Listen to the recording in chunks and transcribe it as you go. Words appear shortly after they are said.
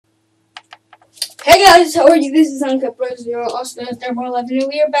Hey guys, how are you? This is UnkeptRose0, also known as 11, and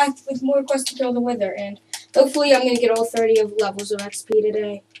we are back with more Quest to Kill the Wither, and hopefully I'm going to get all 30 of levels of XP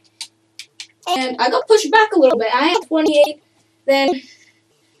today. And I got pushed back a little bit. I had 28, then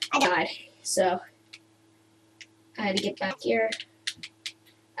I died, so I had to get back here.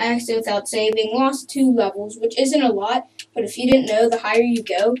 I actually, without saving, lost 2 levels, which isn't a lot, but if you didn't know, the higher you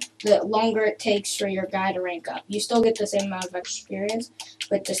go, the longer it takes for your guy to rank up. You still get the same amount of experience,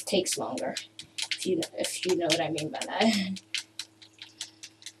 but it just takes longer. If you know what I mean by that.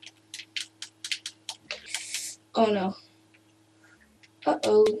 Oh no.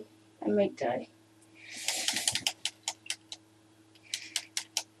 Uh-oh. I might die.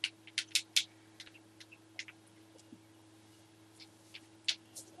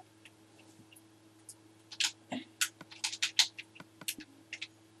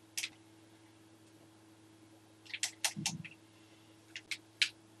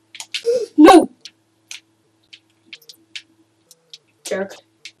 No! Jerk.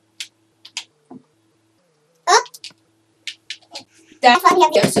 That's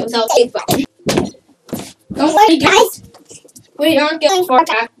just without safe button. Don't worry, guys. We aren't getting far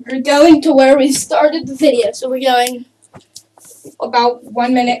back. We're going to where we started the video. So we're going about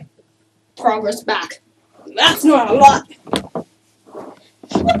 1 minute progress back. That's not a lot.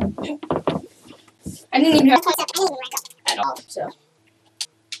 I didn't even have at all, so.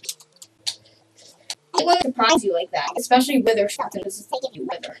 It wouldn't surprise you like that, especially wither shots, because it's taking you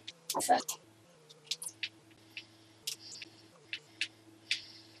wither effect.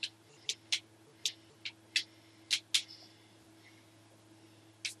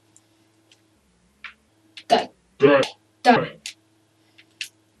 Die. Die. Die.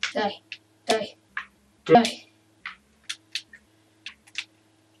 Die. Die. Die.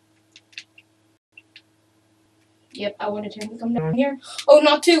 Yep, I wanted him to come down here. Oh,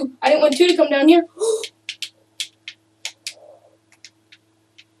 not 2. I didn't want 2 to come down here.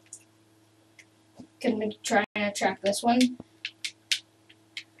 Can we try and attract this one?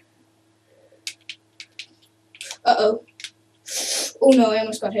 Uh-oh. Oh no, I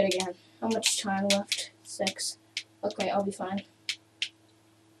almost got hit again. How much time left? 6. Okay, I'll be fine.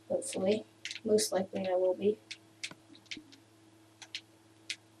 Hopefully. Most likely I will be.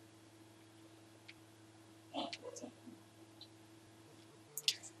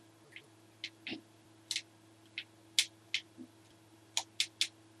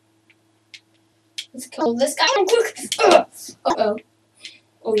 Let's kill this guy real quick. Uh-oh.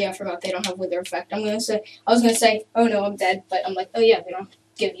 Oh yeah, I forgot they don't have wither effect. I was gonna say, oh no, I'm dead, but I'm like, oh yeah, they don't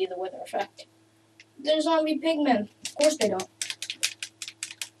give you the wither effect. They're zombie pigmen. Of course they don't.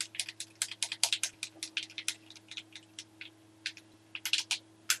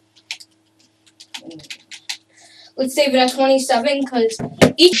 Let's save it at 27, because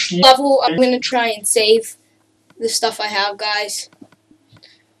each level I'm gonna try and save the stuff I have, guys.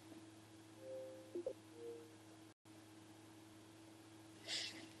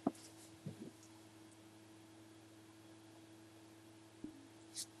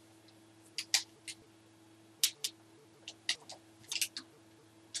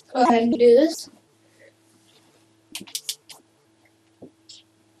 Go ahead and do this.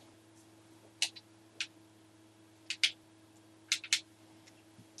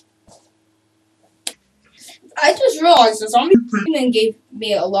 I just realized the zombie pigman gave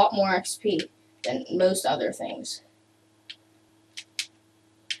me a lot more XP than most other things.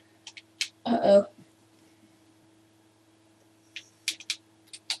 Uh-oh.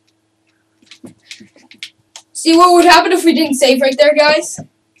 See what would happen if we didn't save right there, guys?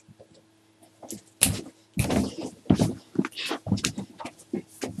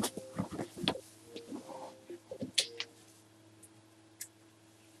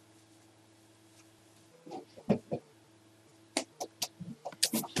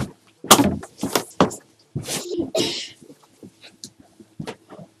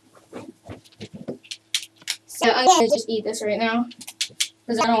 So I'm gonna just eat this right now,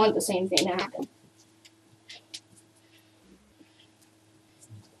 because I don't want the same thing to happen.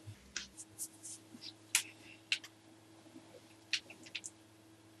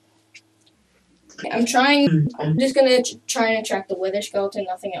 I'm just gonna try and attract the wither skeleton,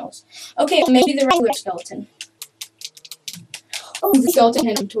 nothing else. Okay, maybe the regular skeleton. Oh, the skeleton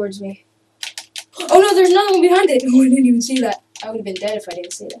heading towards me. Oh no, there's another one behind it. Oh, I didn't even see that. I would have been dead if I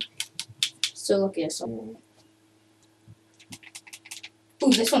didn't see that. So look at someone.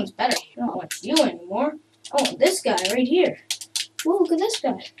 Ooh, this one's better. I don't want you anymore. I want this guy right here. Ooh, look at this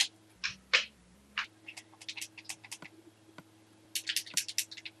guy.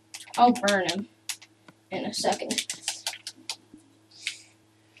 I'll burn him in a second.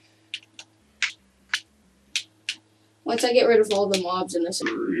 Once I get rid of all the mobs in this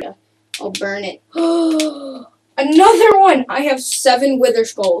area, I'll burn it. Another one! I have 7 wither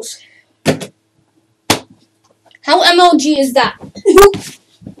skulls. How MLG is that?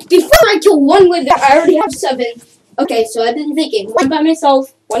 Before I kill 1 wither, I already have 7. Okay, so I've been thinking, 1 by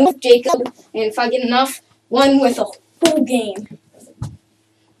myself, 1 with Jacob, and if I get enough, 1 with a full game.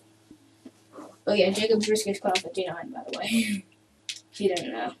 Oh yeah, Jacob's risk is class 59, by the way. If you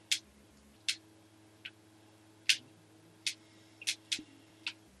didn't know.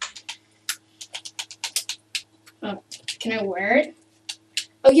 Oh, can I wear it?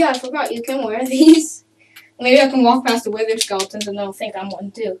 Oh yeah, I forgot, you can wear these. Maybe I can walk past the wither skeletons and they'll think I'm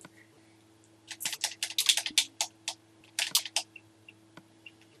one too.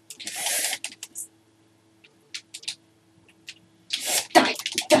 Die,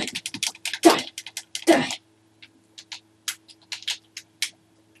 die, die, die.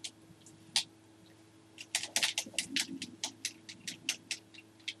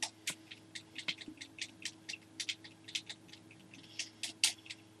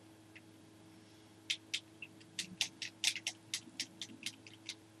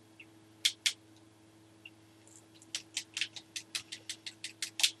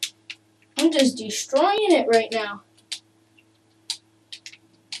 I'm just destroying it right now.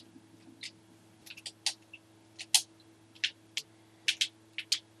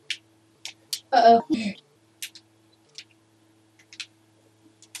 Uh-oh.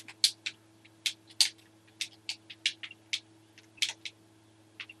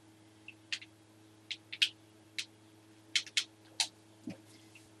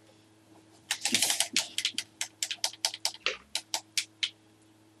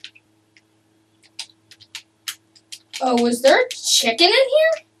 Oh, was there a chicken in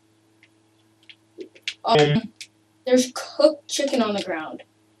here? There's cooked chicken on the ground.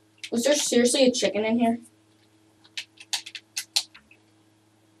 Was there seriously a chicken in here?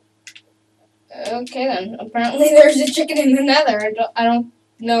 Okay then. Apparently there's a chicken in the nether. I don't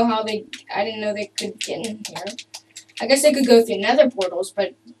know how I didn't know they could get in here. I guess they could go through nether portals,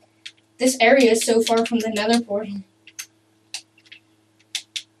 but this area is so far from the nether portal.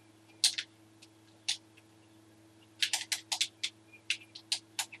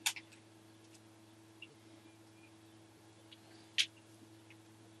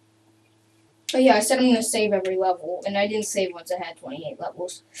 But yeah, I said I'm going to save every level, and I didn't save once I had 28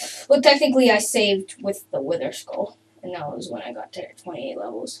 levels. Well, technically I saved with the wither skull, and that was when I got to 28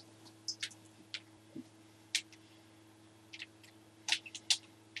 levels.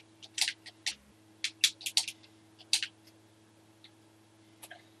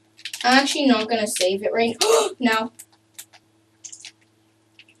 I'm actually not going to save it right now.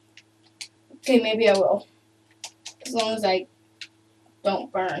 Okay, maybe I will. As long as I don't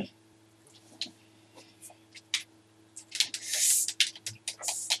burn.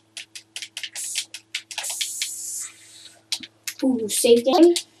 Ooh, save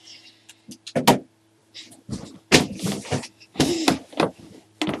game.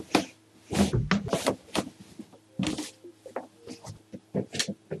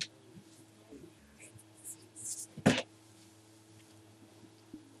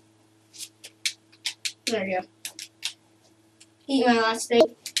 There we go. Eat my last steak.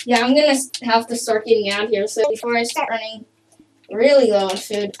 Yeah, I'm gonna have to start getting out of here. So before I start running really low on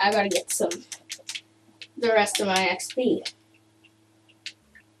food, I gotta get the rest of my XP.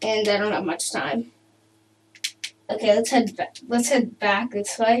 And I don't have much time. Okay, let's head back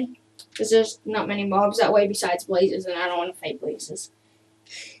this way. Because there's not many mobs that way besides blazes, and I don't want to fight blazes.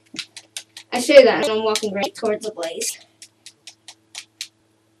 I say that, and I'm walking right towards the blaze.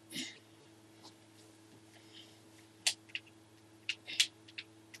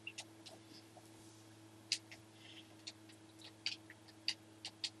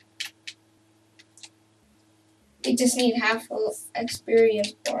 We just need half a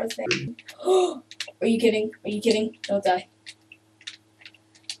experience bar thing. Are you kidding? Are you kidding? Don't die.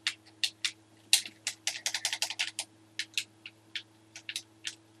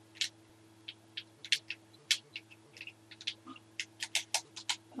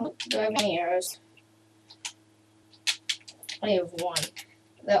 Oh, do I have any arrows? I have 1.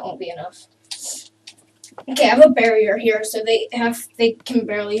 That won't be enough. Okay, I have a barrier here, so they can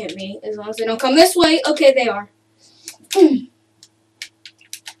barely hit me as long as they don't come this way. Okay, they are. I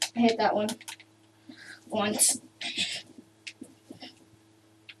hit that one once.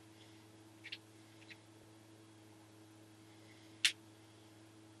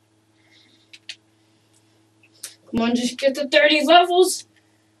 Come on, just get to 30 levels.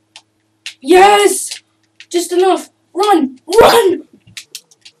 Yes! Just enough. Run! Run!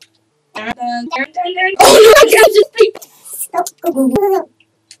 Oh my God, just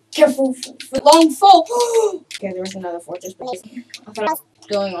Careful for long fall. Okay, there was another fortress. I thought I was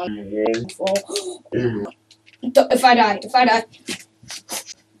going on fall. If I die.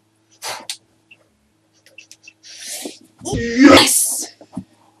 Yes!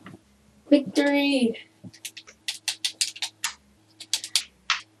 Victory!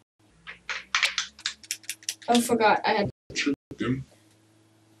 I forgot I had.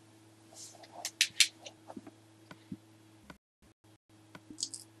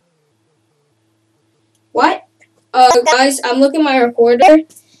 What? Guys, I'm looking at my recorder,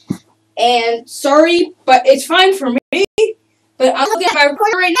 and sorry, but it's fine for me. But I'm looking at my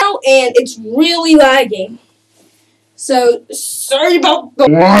recorder right now, and it's really lagging. So sorry about the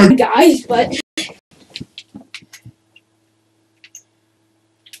lag, guys, but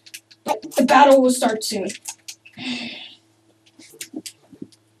the battle will start soon.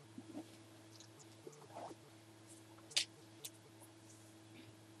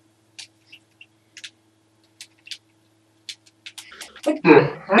 But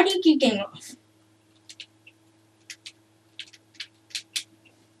how do you keep getting off?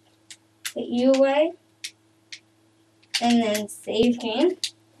 Hit you away, and then save game.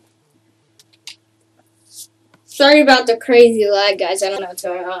 Sorry about the crazy lag, guys. I don't know what's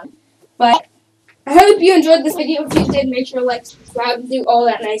going on. But I hope you enjoyed this video. If you did, make sure to like, subscribe, and do all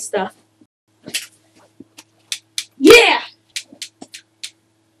that nice stuff. Yeah!